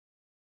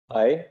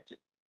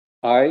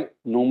I,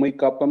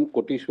 Nomikapam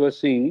Kotiswar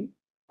Singh,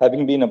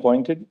 having been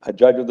appointed a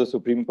judge of the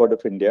Supreme Court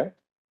of India,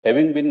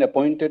 having been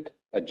appointed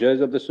a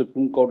judge of the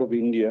Supreme Court of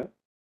India,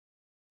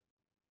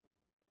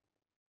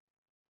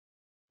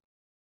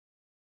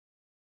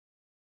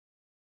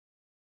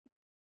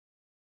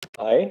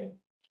 I,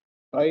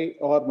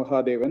 or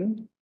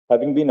Mahadevan,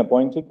 having been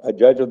appointed a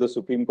judge of the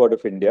Supreme Court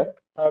of India,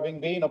 having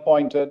been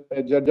appointed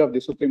a judge of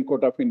the Supreme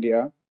Court of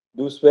India,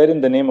 do swear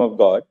in the name of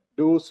God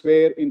do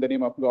swear in the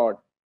name of God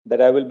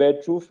that I will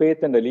bear true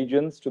faith and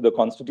allegiance to the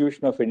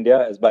Constitution of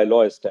India as by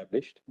law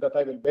established, that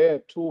I will bear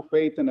true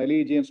faith and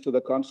allegiance to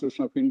the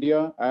Constitution of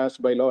India as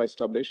by law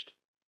established.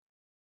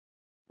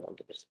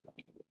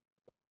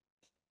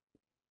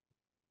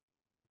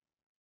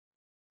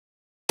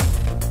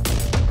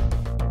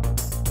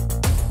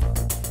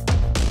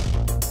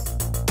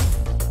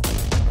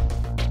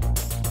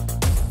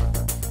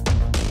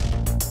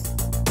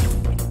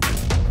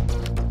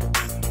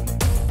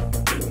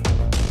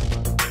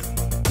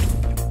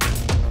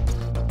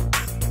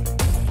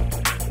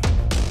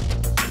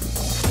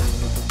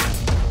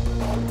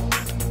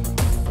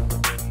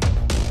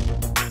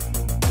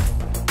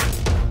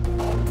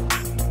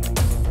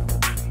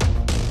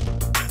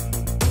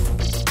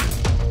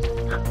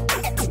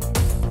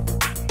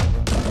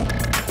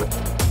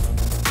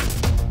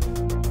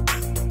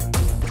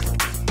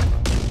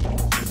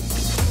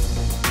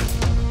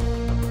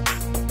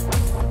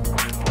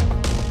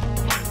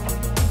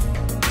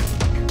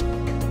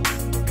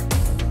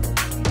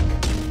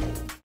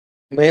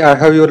 May I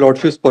have your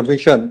Lordship's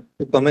permission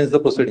to commence the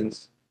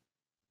proceedings?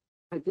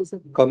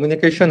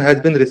 Communication has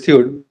been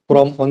received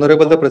from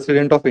Honorable the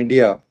President of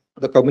India.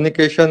 The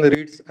communication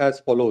reads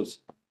as follows.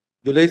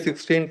 July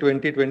 16,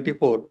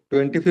 2024,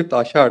 25th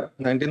Ashad,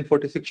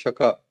 1946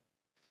 Shaka.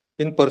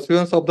 In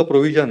pursuance of the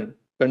provision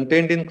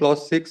contained in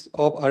Clause 6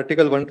 of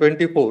Article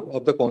 124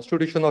 of the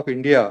Constitution of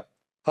India,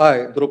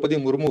 I, Draupadi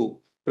Murmu,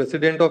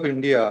 President of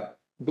India,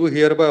 do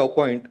hereby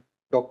appoint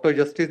Dr.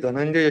 Justice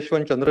Dhananjay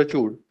Yashwant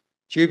Chandrachud,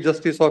 Chief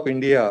Justice of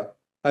India,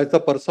 as the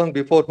person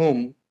before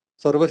whom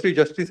Sarvasri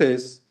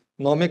Justices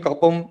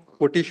Nomikapam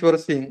Kotiswar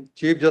Singh,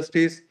 Chief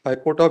Justice, High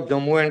Court of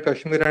Jammu and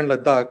Kashmir and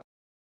Ladakh,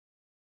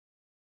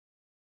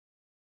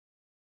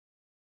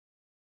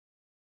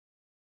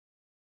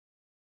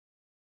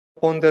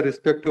 upon their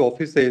respective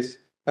offices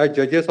as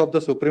judges of the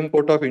Supreme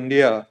Court of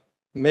India,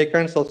 make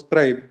and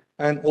subscribe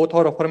an oath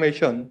or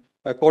affirmation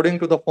according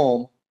to the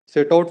form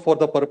set out for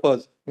the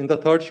purpose in the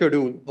third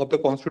schedule of the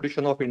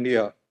Constitution of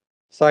India,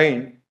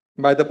 signed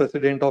by the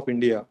President of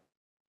India.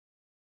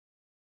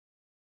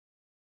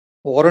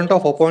 Warrant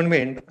of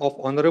appointment of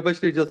Honorable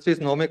Shri Justice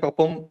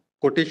Nomikapam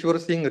Koteshwar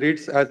Singh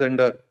reads as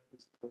under.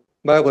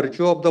 By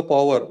virtue of the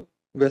power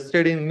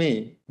vested in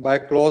me by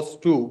Clause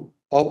 2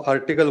 of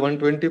Article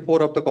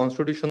 124 of the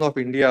Constitution of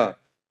India,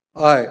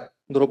 I,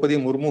 Draupadi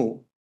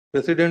Murmu,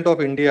 President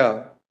of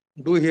India,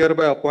 do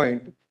hereby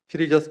appoint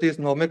Shri Justice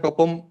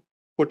Nomikapam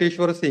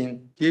Koteshwar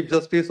Singh, Chief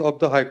Justice of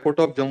the High Court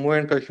of Jammu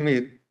and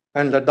Kashmir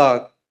and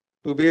Ladakh,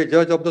 to be a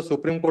judge of the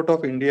Supreme Court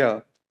of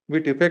India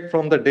with effect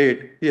from the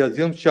date he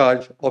assumes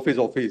charge of his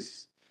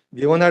office.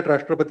 Given at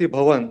Rashtrapati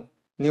Bhavan,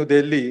 New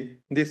Delhi,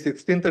 the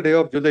 16th day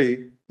of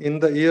July in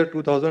the year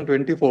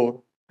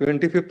 2024,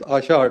 25th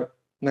Ashad,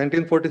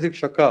 1946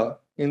 Shaka,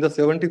 in the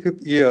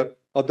 75th year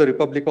of the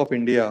Republic of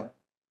India.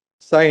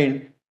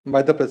 Signed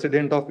by the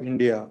President of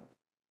India.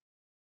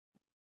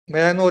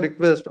 May I now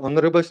request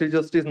Honorable Shri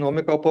Justice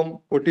Nomikapam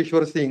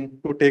Koteshwar Singh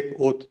to take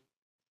oath.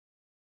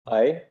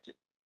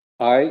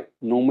 I,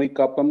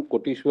 Nomikapam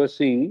Kotiswar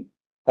Singh,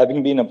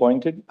 having been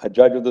appointed a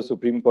judge of the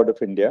Supreme Court of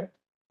India,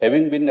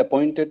 having been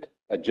appointed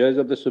a judge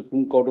of the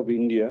Supreme Court of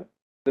India, to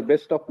the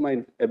best of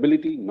my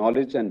ability,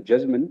 knowledge, and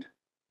judgment,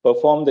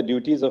 perform the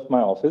duties of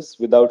my office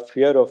without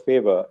fear or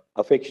favor,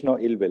 affection or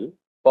ill will,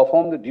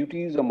 perform the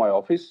duties of my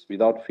office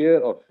without fear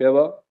or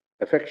favor,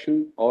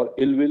 affection, or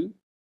ill will,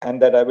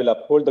 and that I will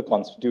uphold the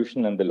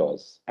Constitution and the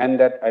laws. and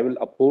that I will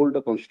uphold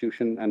the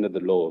Constitution and the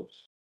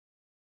laws.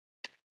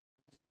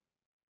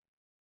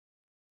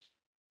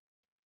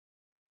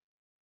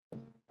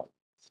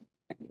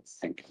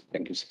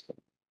 Thank you, sir.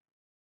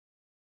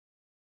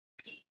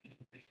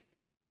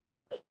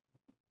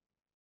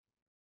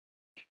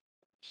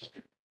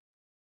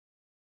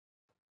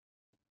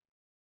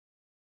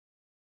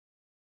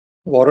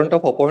 Warrant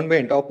of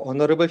appointment of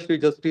Honorable Shri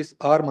Justice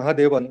R.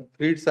 Mahadevan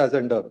reads as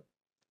under.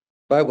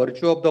 By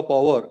virtue of the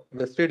power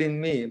vested in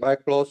me by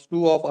Clause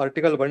 2 of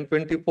Article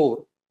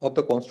 124 of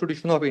the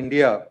Constitution of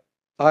India,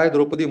 I,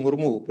 Draupadi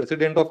Murmu,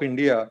 President of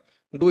India,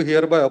 do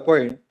hereby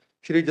appoint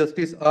Shri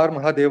Justice R.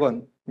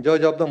 Mahadevan,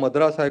 Judge of the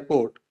Madras High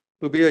Court,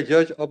 to be a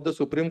Judge of the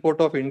Supreme Court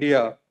of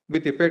India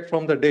with effect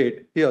from the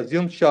date he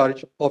assumes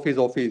charge of his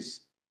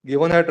office.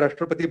 Given at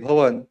Rashtrapati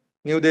Bhavan,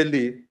 New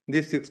Delhi,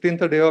 the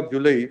 16th day of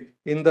July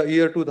in the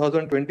year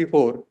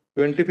 2024,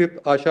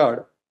 25th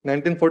Ashad,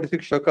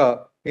 1946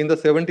 Shaka, in the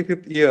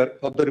 75th year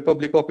of the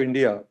Republic of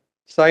India,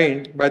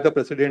 signed by the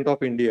President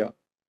of India.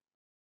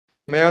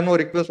 May I now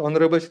request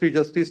Honorable Shri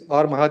Justice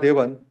R.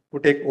 Mahadevan to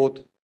take oath.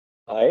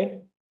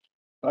 I,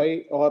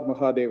 or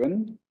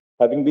Mahadevan,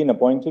 having been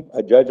appointed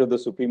a judge of the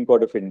Supreme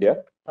Court of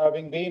India,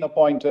 having been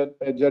appointed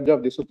a judge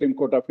of the Supreme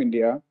Court of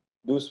India,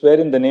 do swear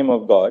in the name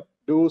of God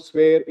do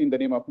swear in the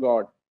name of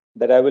God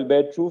that I will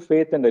bear true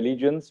faith and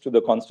allegiance to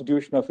the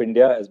Constitution of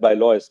India as by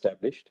law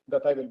established,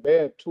 that I will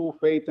bear true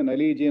faith and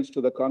allegiance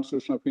to the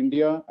Constitution of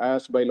India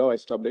as by law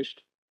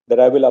established, that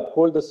I will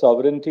uphold the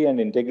sovereignty and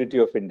integrity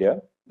of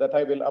India, that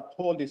I will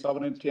uphold the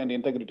sovereignty and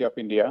integrity of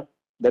India,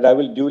 that I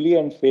will duly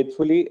and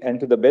faithfully and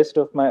to the best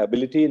of my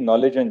ability,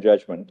 knowledge, and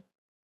judgment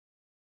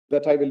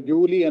that I will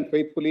duly and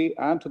faithfully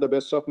and to the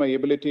best of my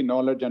ability,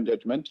 knowledge, and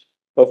judgment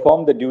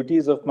perform the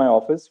duties of my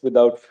office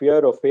without fear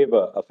or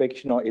favor,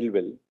 affection, or ill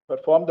will,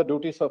 perform the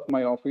duties of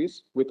my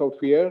office without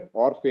fear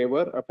or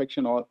favor,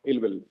 affection, or ill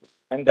will,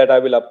 and that I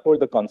will uphold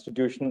the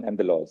Constitution and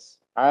the laws.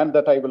 and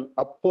that I will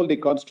uphold the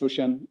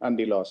Constitution and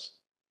the laws.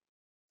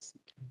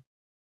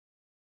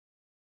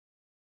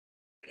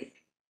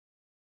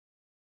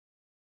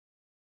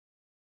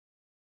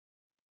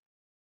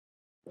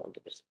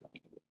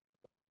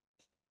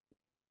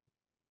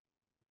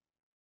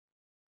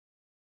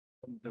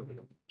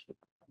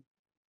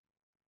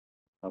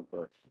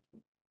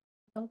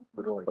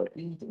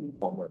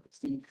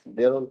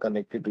 They are all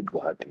connected with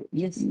Guwahati.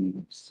 Yes.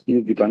 He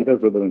is the Pankaj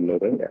brother-in-law,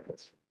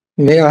 right?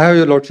 May I have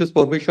your lordship's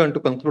permission to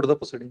conclude the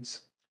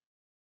proceedings?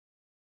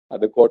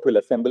 The court will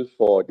assemble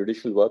for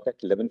judicial work at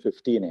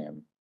 11:15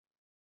 a.m.